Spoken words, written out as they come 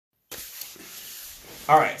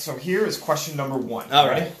All right, so here is question number 1. All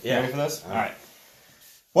ready? right. Yeah. Ready for this? All right.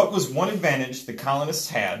 What was one advantage the colonists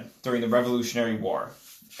had during the Revolutionary War?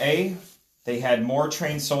 A, they had more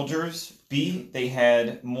trained soldiers. B, they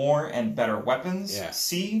had more and better weapons. Yeah.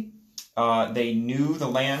 C, they knew the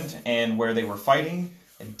land and where they were fighting.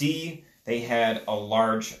 And D, they had a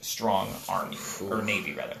large, strong army, or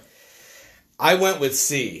navy, rather. I went with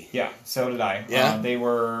C. Yeah, so did I. Yeah? They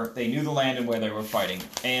knew the land and where they were fighting.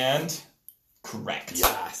 And correct.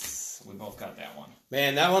 Yes. We both got that one.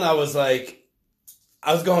 Man, that one I was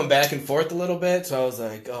going back and forth a little bit, so I was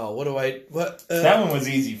like, oh, what? That one was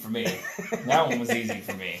easy for me.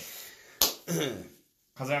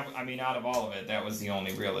 Because, out of all of it, that was the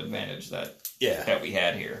only real advantage that we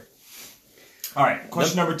had here. All right,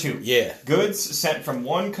 question number 2. Yeah. Goods sent from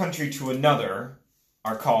one country to another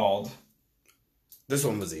are called... This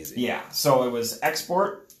one was easy. Yeah, so it was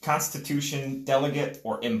export, constitution, delegate,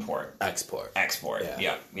 or import. Export.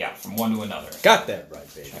 Yeah, from one to another. Got that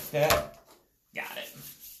right, baby. Check that. Got it.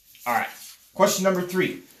 All right, question number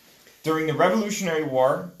 3. During the Revolutionary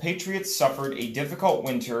War, patriots suffered a difficult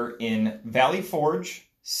winter in Valley Forge,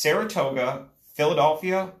 Saratoga,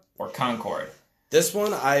 Philadelphia, or Concord. This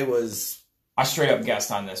one I straight up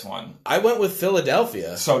guessed on this one. I went with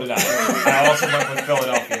Philadelphia. So did I. I also went with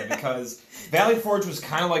Philadelphia because Valley Forge was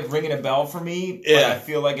kind of like ringing a bell for me, but I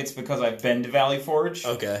feel like it's because I've been to Valley Forge.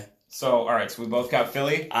 Okay. So, all right, so we both got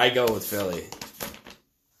Philly. I go with Philly.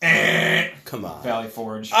 Come on. Valley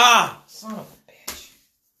Forge. Ah! Son of a bitch.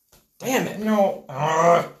 Damn it. No.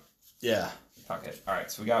 Yeah. Fuck it. All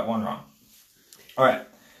right, so we got one wrong. All right.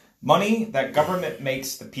 Money that government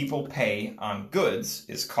makes the people pay on goods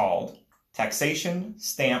is called taxation,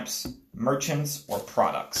 stamps, merchants, or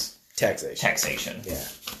products. Taxation. Yeah.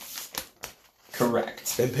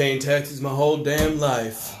 Correct. Been paying taxes my whole damn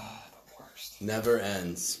life. The worst. Never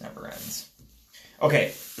ends.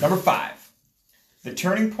 Okay, number 5. The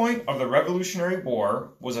turning point of the Revolutionary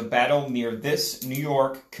War was a battle near this New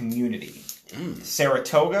York community.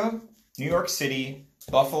 Saratoga, New York City,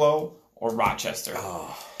 Buffalo, or Rochester.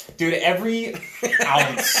 Oh. Dude, every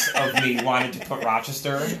ounce of me wanted to put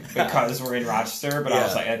Rochester because we're in Rochester, but I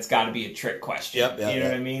was like, that's got to be a trick question. Yep, you know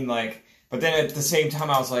what I mean? Like, but then at the same time,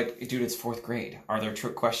 I was like, dude, it's 4th grade. Are there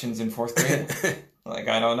trick questions in 4th grade? Like,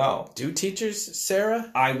 I don't know. Do teachers,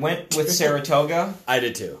 Sarah? I went with Saratoga. I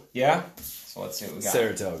did too. Yeah? So let's see what we got.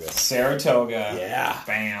 Saratoga. Yeah.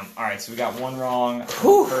 Bam. All right, so we got one wrong on the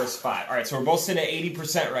first 5. All right, so we're both sitting at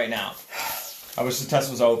 80% right now. I wish the test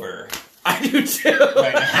was over. I do too.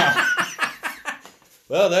 Right now.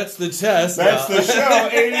 Well, that's the test. That's the show.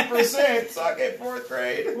 80%. Suck it, 4th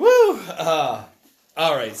grade. Woo.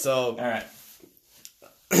 All right, so. All right.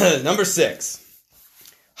 Number 6.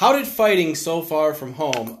 How did fighting so far from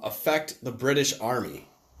home affect the British Army?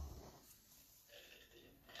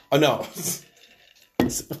 Oh, no.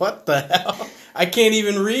 What the hell? I can't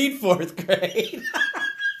even read 4th grade.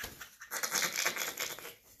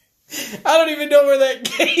 I don't even know where that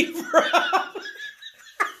came from.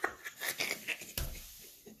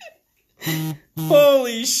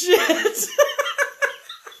 Holy shit.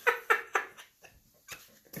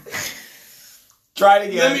 Try it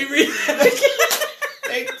again. Let me read that again.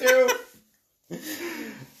 Take 2.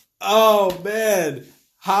 Oh, man.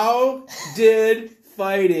 How did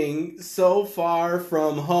fighting so far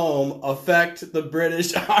from home affect the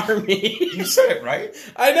British Army? You said it right.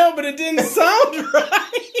 I know, but it didn't sound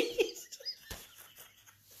right.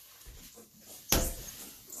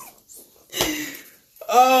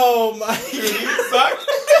 Oh my Dude, you suck.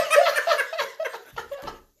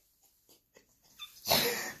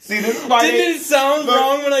 See, this is why Didn't it sound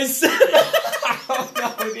wrong when I said it? I don't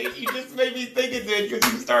know. You just made me think it did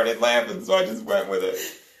because you started laughing, so I just went with it.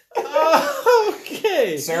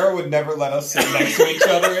 Okay. Sarah would never let us sit next to each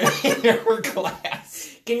other in her class.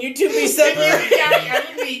 Can you two be separate?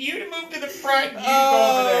 I need you to move to the front. You go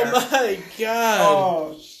Oh over there. my god.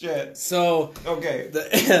 Oh shit. So Okay.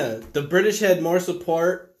 the British had more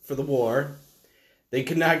support for the war. They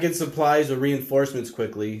could not get supplies or reinforcements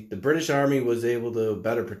quickly. The British Army was able to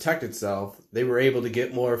better protect itself. They were able to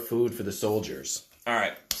get more food for the soldiers. All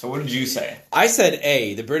right. So what did you say? I said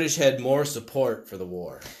A. The British had more support for the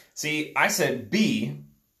war. See, I said B,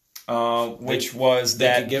 which was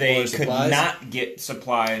that they could not get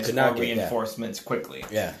supplies or reinforcements quickly.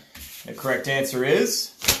 Yeah. The correct answer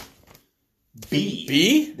is B.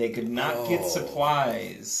 B? They could not get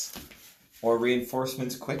supplies or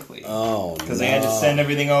reinforcements quickly. Oh, because they had to send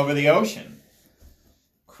everything over the ocean.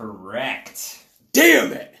 Correct.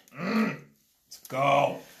 Damn it! Let's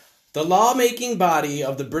go. The lawmaking body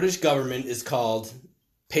of the British government is called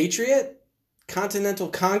Patriot, Continental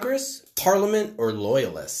Congress, Parliament, or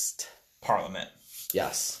Loyalist? Parliament.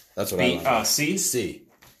 Yes, that's what I want. C? C.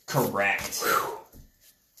 Correct.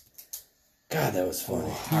 God, that was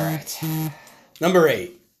funny. All right. Number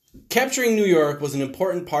 8. Capturing New York was an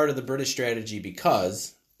important part of the British strategy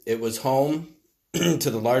because it was home to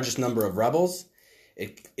the largest number of rebels.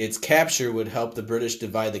 Its capture would help the British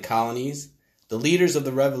divide the colonies. The leaders of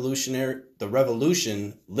the revolution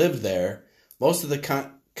lived there. Most of the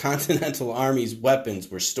Continental Army's weapons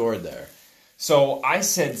were stored there. So I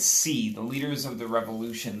said C. The leaders of the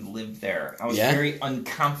revolution lived there. I was very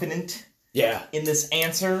unconfident in this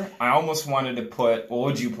answer. I almost wanted to put... What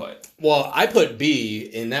would you put? Well, I put B,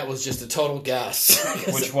 and that was just a total guess.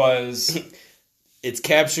 Which was... Its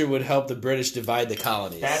capture would help the British divide the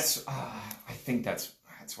colonies. I think that's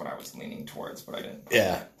what I was leaning towards, but I didn't.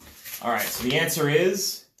 Yeah. All right, so the answer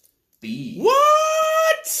is B.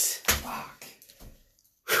 What? Fuck.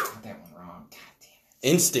 Got that one wrong. God damn it.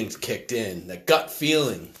 Instinct kicked in. The gut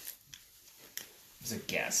feeling. It was a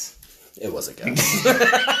guess. It was a guess. Damn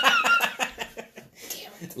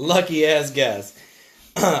it. Lucky ass guess.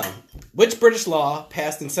 Which British law,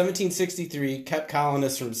 passed in 1763, kept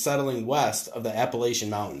colonists from settling west of the Appalachian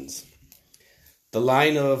Mountains? The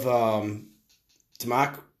line of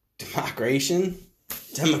demarcation?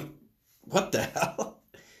 What the hell?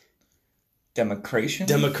 Democration?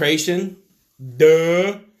 Democration?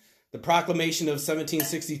 Duh. The Proclamation of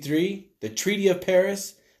 1763, the Treaty of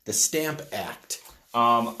Paris, the Stamp Act.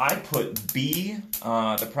 I put B,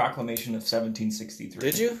 the Proclamation of 1763.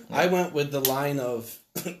 Did you? Yeah. I went with the line of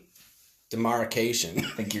demarcation. I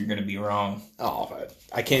think you're going to be wrong. Oh,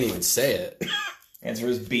 I can't even say it. Answer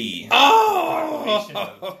is B. Oh! Proclamation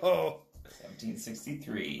of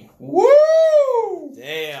 1763. Woo!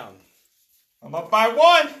 Damn. I'm up by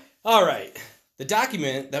 1. All right. The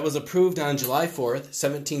document that was approved on July 4th,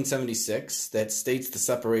 1776, that states the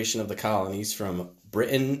separation of the colonies from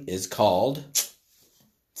Britain is called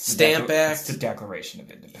Stamp Act. It's the Declaration of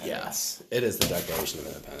Independence. Yes, it is the Declaration of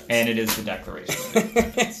Independence. And it is the Declaration of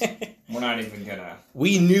Independence. We're not even gonna...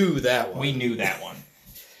 We knew that one. We knew that one.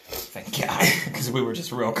 Thank God. Because we were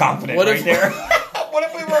just real confident What right if- there. What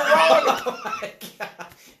if we were wrong? Oh my God.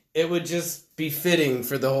 It would just be fitting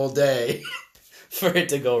for the whole day for it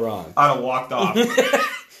to go wrong. I'd have walked off.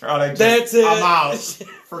 Or I'd have just, That's it. I'm out.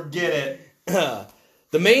 Forget it.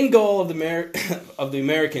 The main goal of the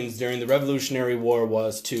Americans during the Revolutionary War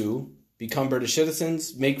was to become British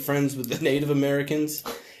citizens, make friends with the Native Americans,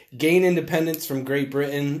 gain independence from Great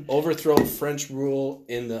Britain, overthrow French rule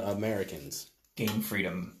in the Americans. Gain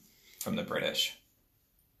freedom from the British.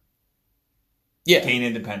 Yeah. Gain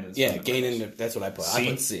independence. Yeah, from the gain British. independence. That's what I put. C?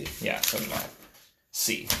 I put C. Yeah, so did I.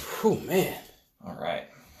 C. Oh man. All right.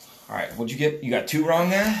 What'd you get? You got 2 wrong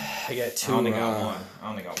there? I got 2 I only wrong. got 1. I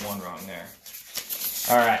only got 1 wrong there.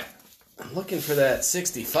 All right. I'm looking for that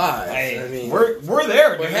 65. Hey, I mean, we're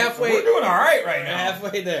there. we're dude. halfway- We're doing all right right we're now.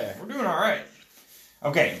 halfway there. We're doing all right.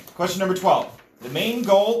 Okay, question number 12. The main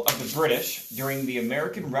goal of the British during the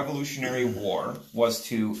American Revolutionary War was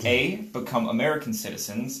to A, become American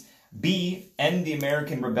citizens, B, end the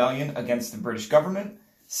American rebellion against the British government,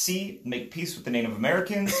 C, make peace with the Native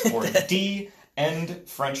Americans, or D, end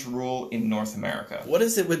French rule in North America. What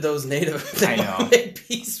is it with those native? I know. Make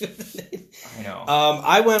peace with the native. I know.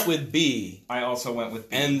 I went with B. I also went with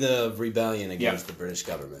B. And the rebellion against Yep. the British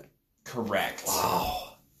government. Correct. Wow.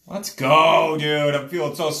 Let's go, dude. I'm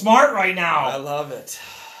feeling so smart right now. I love it.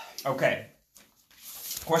 Okay.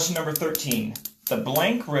 Question number 13. The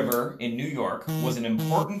Blank River in New York was an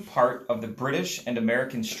important part of the British and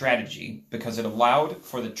American strategy because it allowed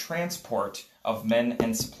for the transport of men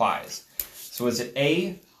and supplies. So is it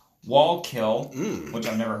A, Wallkill, which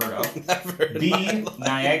I've never heard of, Never heard B, in my life.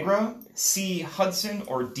 Niagara, C, Hudson,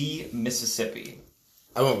 or D, Mississippi?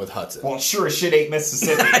 I went with Hudson. Well, sure as shit ain't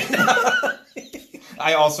Mississippi.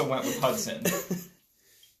 I also went with Hudson.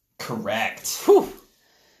 Correct. Whew.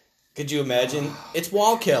 Could you imagine? It's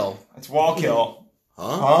Wallkill. It's Wallkill.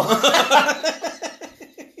 Huh?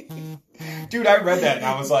 Dude, I read that and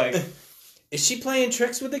I was like, Is she playing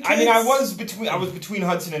tricks with the kids? I mean, I was between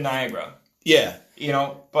Hudson and Niagara, Yeah. you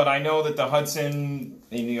know, but I know that the Hudson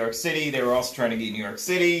in New York City, they were also trying to get New York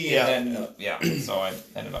City, Yeah. and then, so I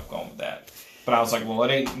ended up going with that. But I was like, well,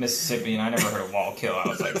 it ain't Mississippi, and I never heard of Wallkill. I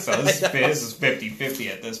was like, so this is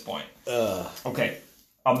 50-50 at this point. Okay.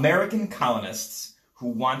 American colonists who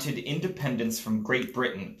wanted independence from Great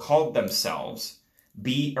Britain called themselves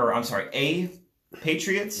A,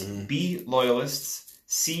 Patriots, B, Loyalists,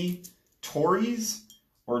 C, Tories,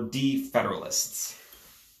 or D, Federalists.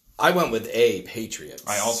 I went with A, Patriots.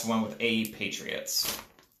 I also went with A, Patriots.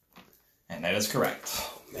 And that is correct.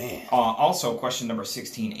 Oh, Man. Also, question number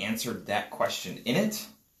 16 answered that question in it.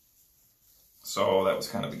 So that was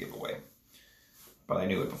kind of a giveaway. But I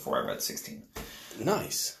knew it before I read 16.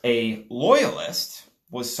 Nice. A loyalist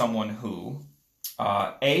was someone who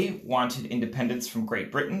A, wanted independence from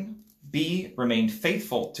Great Britain, B, remained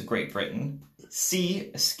faithful to Great Britain,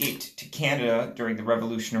 C, escaped to Canada during the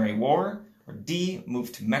Revolutionary War, or D,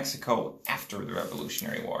 moved to Mexico after the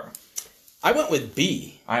Revolutionary War. I went with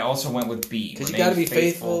B. I also went with B. Because you got to be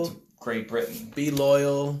faithful to Great Britain. Be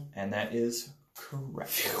loyal. And that is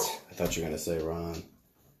correct. I thought you were going to say Ron.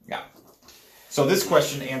 Yeah. So this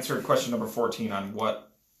question answered question number 14 on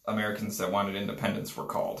what Americans that wanted independence were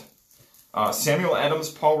called. Samuel Adams,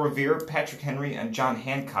 Paul Revere, Patrick Henry, and John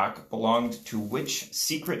Hancock belonged to which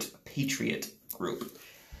secret patriot group?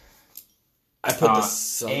 I put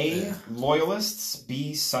the A, Loyalists,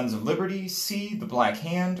 B, Sons of Liberty, C, the Black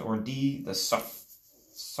Hand, or D, the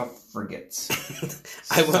Suffragettes.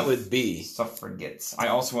 I went with B. Suffragettes. I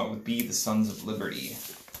also went with B, the Sons of Liberty.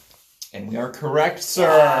 And we are correct, sir.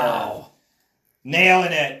 Wow.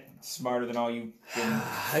 Nailing it. Smarter than all you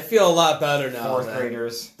I feel a lot better now. fourth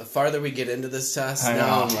graders. The farther we get into this test, I now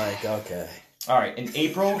know. I'm like, okay. All right. In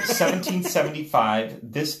April 1775,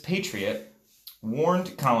 this patriot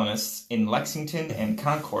warned colonists in Lexington and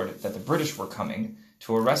Concord that the British were coming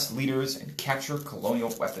to arrest leaders and capture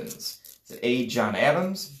colonial weapons. Is it A, John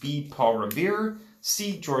Adams, B, Paul Revere,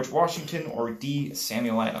 C, George Washington, or D,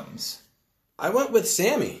 Samuel Adams? I went with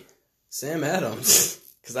Sam Adams,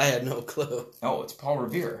 because I had no clue. Oh, it's Paul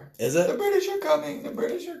Revere. Is it? The British are coming. The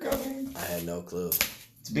British are coming. I had no clue.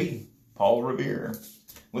 It's B, Paul Revere.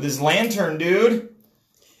 With his lantern, dude.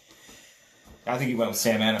 I think he went with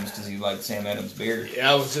Sam Adams because he liked Sam Adams' beer.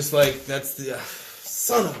 Yeah, I was just like, that's the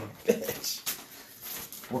son of a bitch.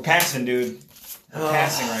 We're passing, dude. We're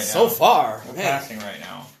passing right now. So far. We're man. passing right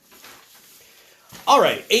now. All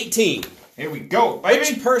right, 18. Here we go, baby.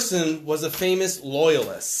 Which person was a famous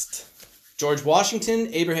loyalist? George Washington,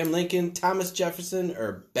 Abraham Lincoln, Thomas Jefferson,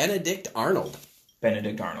 or Benedict Arnold?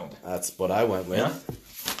 Benedict Arnold. That's what I went with. Yeah.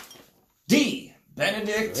 D.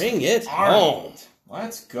 Benedict Bring it Arnold. home.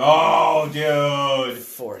 Let's go, dude.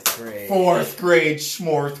 Fourth grade. Fourth grade,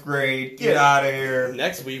 schmorth grade. Get out of here.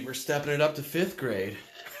 Next week, we're stepping it up to fifth grade.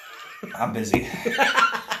 I'm busy.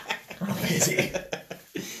 I'm busy.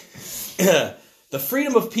 The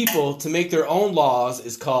freedom of people to make their own laws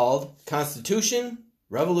is called Constitution,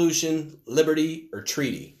 Revolution, Liberty, or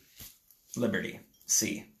Treaty. Liberty.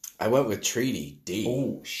 C. I went with Treaty. D.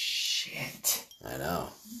 Oh, shit. I know.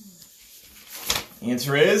 The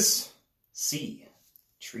answer is C.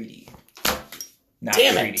 Treaty. Not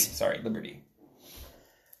Damn treaty. it. Sorry, liberty.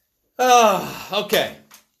 Okay.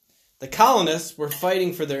 The colonists were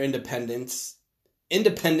fighting for their independence.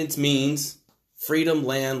 Independence means freedom,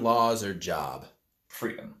 land, laws, or job.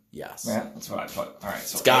 Freedom. Yes. Yeah, that's what I put. All right,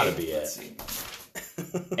 so It's gotta A, be let's it.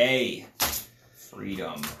 see. A.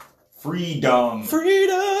 Freedom. Freedom.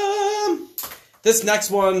 Freedom! This next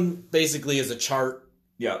one basically is a chart.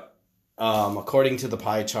 Yep. According to the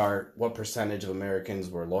pie chart, what percentage of Americans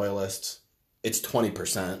were loyalists? It's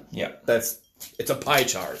 20%. Yep. It's a pie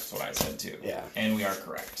chart. That's what I said too. Yeah. And we are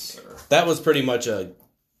correct, sir. That was pretty much a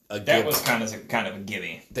That give. was kind of a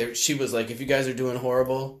gimme. She was like, if you guys are doing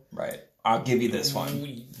horrible, Right. I'll give you this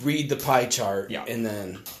one. read the pie chart. Yeah. And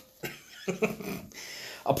then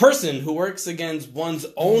a person who works against one's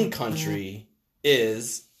own country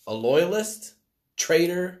is a loyalist,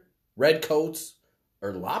 traitor, redcoats,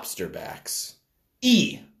 or lobsterbacks.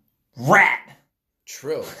 E. Rat.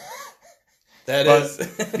 True. That But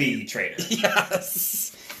is B. Traitor.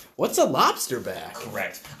 yes. What's a lobsterback?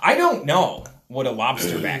 Correct. I don't know what a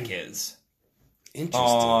lobsterback is.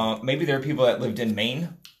 Interesting. Maybe there are people that lived in Maine,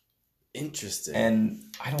 Interesting. and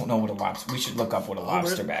I don't know what a lobster. We should look up what a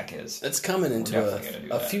lobsterback is. That's coming into definitely gonna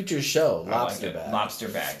do a that. future show. I like it. Lobsterback.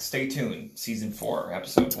 Lobsterback. Stay tuned. Season 4,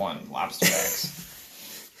 episode 1. Lobsterbacks.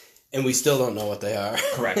 And we still don't know what they are.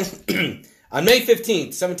 Correct. On May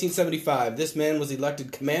 15th, 1775, this man was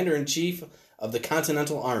elected Commander-in-Chief of the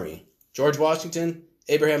Continental Army. George Washington,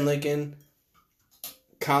 Abraham Lincoln,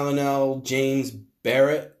 Colonel James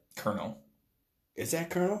Barrett. Colonel. Is that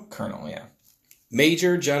Colonel? Colonel, yeah.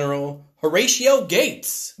 Major General Horatio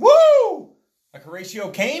Gates. Woo! Like Horatio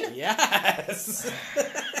Kane? Yes. I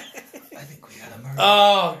think we got a murder.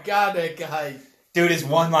 Oh, God, that guy. Dude, his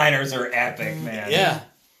one-liners are epic, man. Yeah.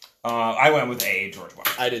 I went with A, George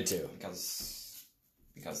Washington. I did too.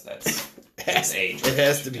 Because that's A. It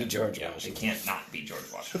has to be George Yeah, Washington. it can't not be George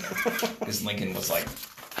Washington. Because Lincoln was, like,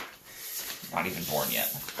 not even born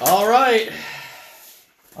yet. All right.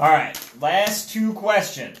 All right, last 2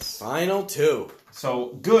 questions. Final 2.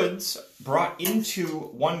 So goods brought into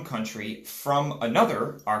one country from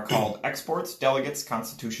another are called exports, delegates,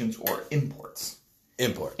 constitutions, or imports.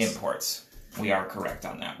 Imports. Imports. We are correct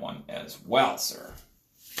on that one as well, sir.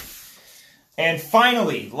 And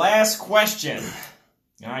finally, last question.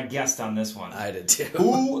 I guessed on this one. I did too.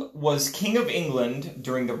 Who was King of England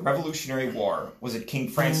during the Revolutionary War? Was it King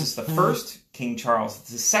Francis I, King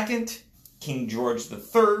Charles II, King George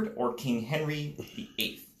III, or King Henry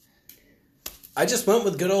VIII? I just went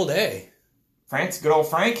with good old A. France? Good old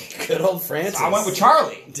Frank? Good old Francis. I went with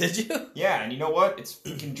Charlie. Did you? Yeah, and you know what? It's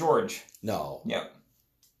King George. No. Yep.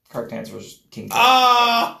 Correct answer was King George.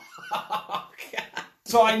 Oh!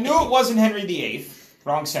 So I knew it wasn't Henry VIII.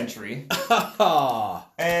 Wrong century.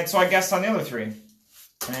 And so I guessed on the other three.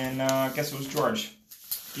 And I guess it was George.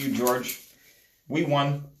 You, George. We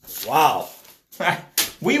won. Wow.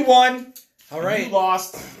 We won. All right. You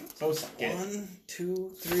lost. So suck it. 1,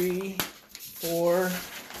 2, 3, 4.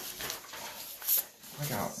 I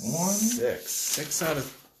got 1. 6. 6 out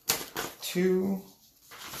of 2.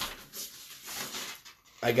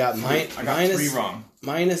 I got I got 3 wrong.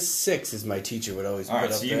 -6 is my teacher would always All put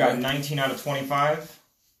right, up so you there. got 19 out of 25.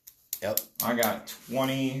 Yep. I got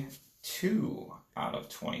 22 out of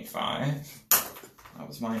 25. That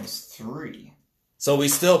was -3. So we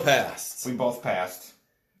still passed. We both passed.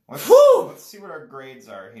 Whew! Let's see what our grades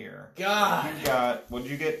are here. God. You got, what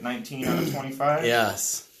did you get? 19 out of 25?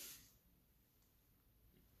 Yes.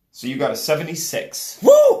 So you got a 76.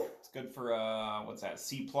 Woo! It's good for, what's that,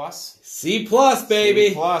 C+? C+, baby.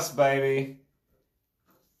 C+, baby.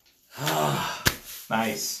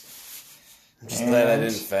 Nice. I'm just glad I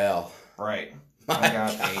didn't fail. Right. I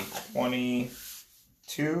got a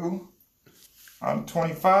 22 out of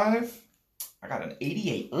 25. I got an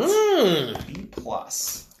 88. B+.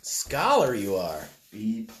 Scholar you are.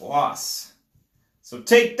 B+. So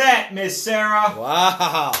take that, Miss Sarah.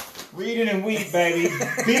 Wow. Read it and weep, baby.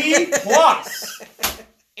 B+.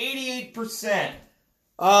 88%.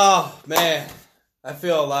 Oh, man. I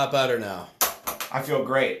feel a lot better now. I feel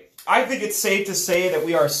great. I think it's safe to say that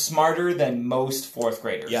we are smarter than most fourth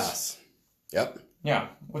graders. Yes. Yep. Yeah,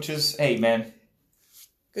 which is, hey, man.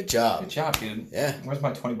 Good job. Good job, dude. Yeah. Where's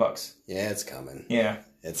my $20? Yeah, it's coming. Yeah.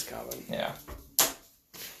 It's coming. Yeah.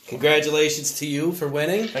 Congratulations to you for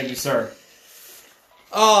winning. Thank you, sir.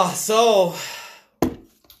 Oh, so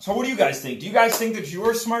what do you guys think? Do you guys think that you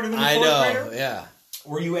were smarter than the I fourth know. grader? Yeah.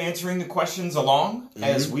 Were you answering the questions along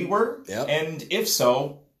as we were? Yep. And if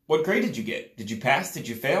so, what grade did you get? Did you pass? Did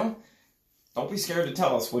you fail? Don't be scared to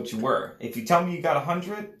tell us what you were. If you tell me you got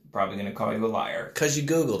 100, I'm probably going to call you a liar. Because you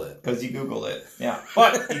Googled it. Because you Googled it. Yeah.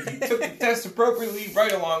 But if you took the test appropriately,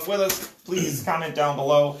 right along with us, please comment down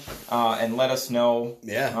below and let us know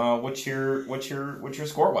what your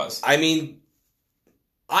score was. I mean,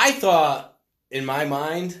 I thought, in my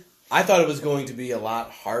mind, I thought it was going to be a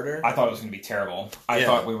lot harder. I thought it was going to be terrible. I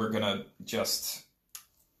thought we were going to just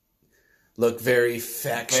look very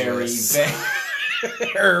factious.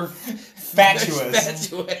 Or fatuous.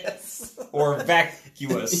 Fatuous. Or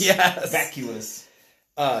vacuous. Yes. Vacuous.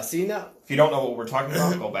 See now? If you don't know what we're talking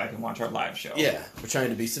about, go back and watch our live show. Yeah, we're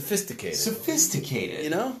trying to be sophisticated. Sophisticated.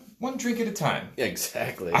 You know? One drink at a time.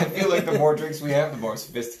 Exactly. I feel like the more drinks we have, the more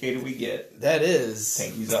sophisticated we get. That is.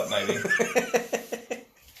 Pinkies up, maybe.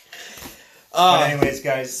 But anyways,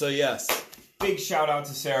 guys. So, yes. Big shout out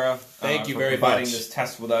to Sarah. Thank you for very providing much. this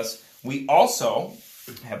test with us. We also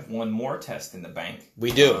have one more test in the bank.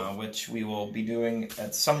 We do. Which we will be doing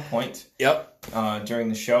at some point. Yep. During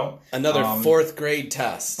the show. Another fourth grade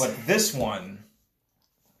test. But this one,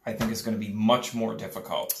 I think, is going to be much more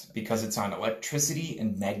difficult because it's on electricity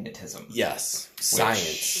and magnetism. Yes.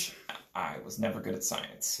 Science. I was never good at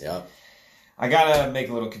science. Yep. I gotta make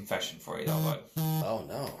a little confession for you, though, bud. Oh,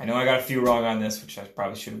 no. I know I got a few wrong on this, which I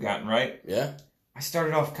probably should have gotten right. Yeah? I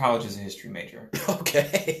started off college as a history major.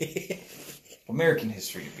 Okay. American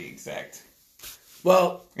history, to be exact.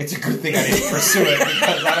 Well, it's a good thing I didn't pursue it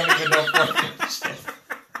because I don't even know shit.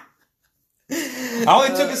 I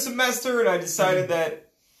only took a semester and I decided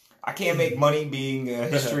that I can't make money being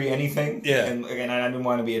history anything. Yeah. And I didn't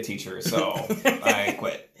want to be a teacher, so I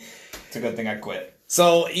quit. It's a good thing I quit.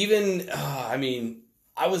 So even,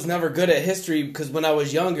 I was never good at history because when I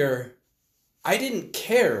was younger, I didn't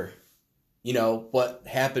care, what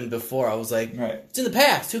happened before. I was like, It's in the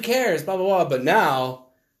past. Who cares? Blah, blah, blah. But now,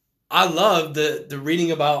 I love the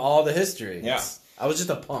reading about all the history. Yeah. I was just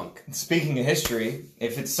a punk. Speaking of history,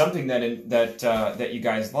 if it's something that you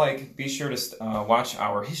guys like, be sure to watch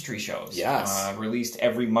our history shows. Yes. Released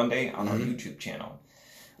every Monday on our YouTube channel.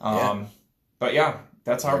 But yeah,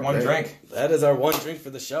 that's our one drink. That is our one drink for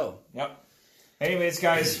the show. Yep. Anyways,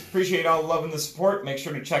 guys, appreciate all the love and the support. Make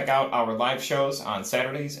sure to check out our live shows on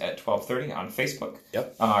Saturdays at 12:30 on Facebook.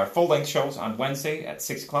 Yep. Our full-length shows on Wednesday at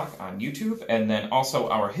 6 o'clock on YouTube. And then also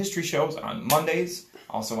our history shows on Mondays,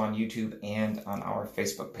 also on YouTube and on our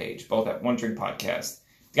Facebook page, both at One Drink Podcast.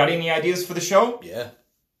 Got any ideas for the show? Yeah.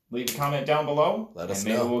 Leave a comment down below. Let us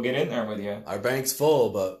maybe know. we'll get in there with you. Our bank's full,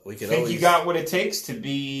 but we could Think always... you got what it takes to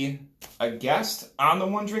be a guest on the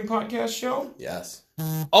One Drink Podcast show? Yes.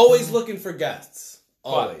 Always looking for guests.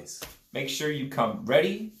 Always. But make sure you come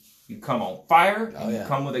ready, you come on fire, and you yeah.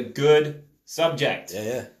 come with a good subject.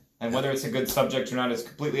 Yeah. And whether it's a good subject or not is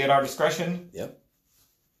completely at our discretion. Yep.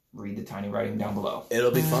 Read the tiny writing down below.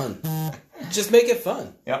 It'll be fun. Just make it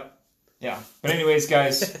fun. Yep. Yeah. But anyways,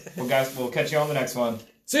 guys, we'll catch you on the next one.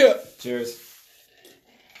 See ya. Cheers.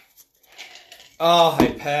 Oh, I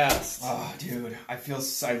passed. Oh, dude, I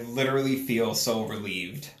literally feel so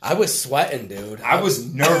relieved. I was sweating, dude. I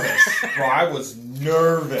was nervous. Bro, I was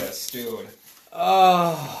nervous, dude.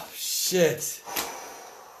 Oh, shit.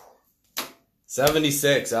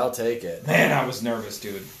 76, I'll take it. Man, I was nervous,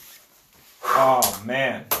 dude. Oh,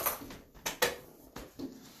 man.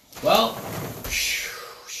 Well,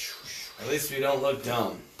 at least we don't look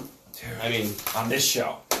dumb. Dude, I mean, on this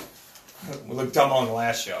show. We looked dumb on the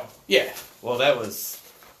last show. yeah. Well, that was...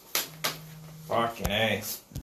 Fucking A.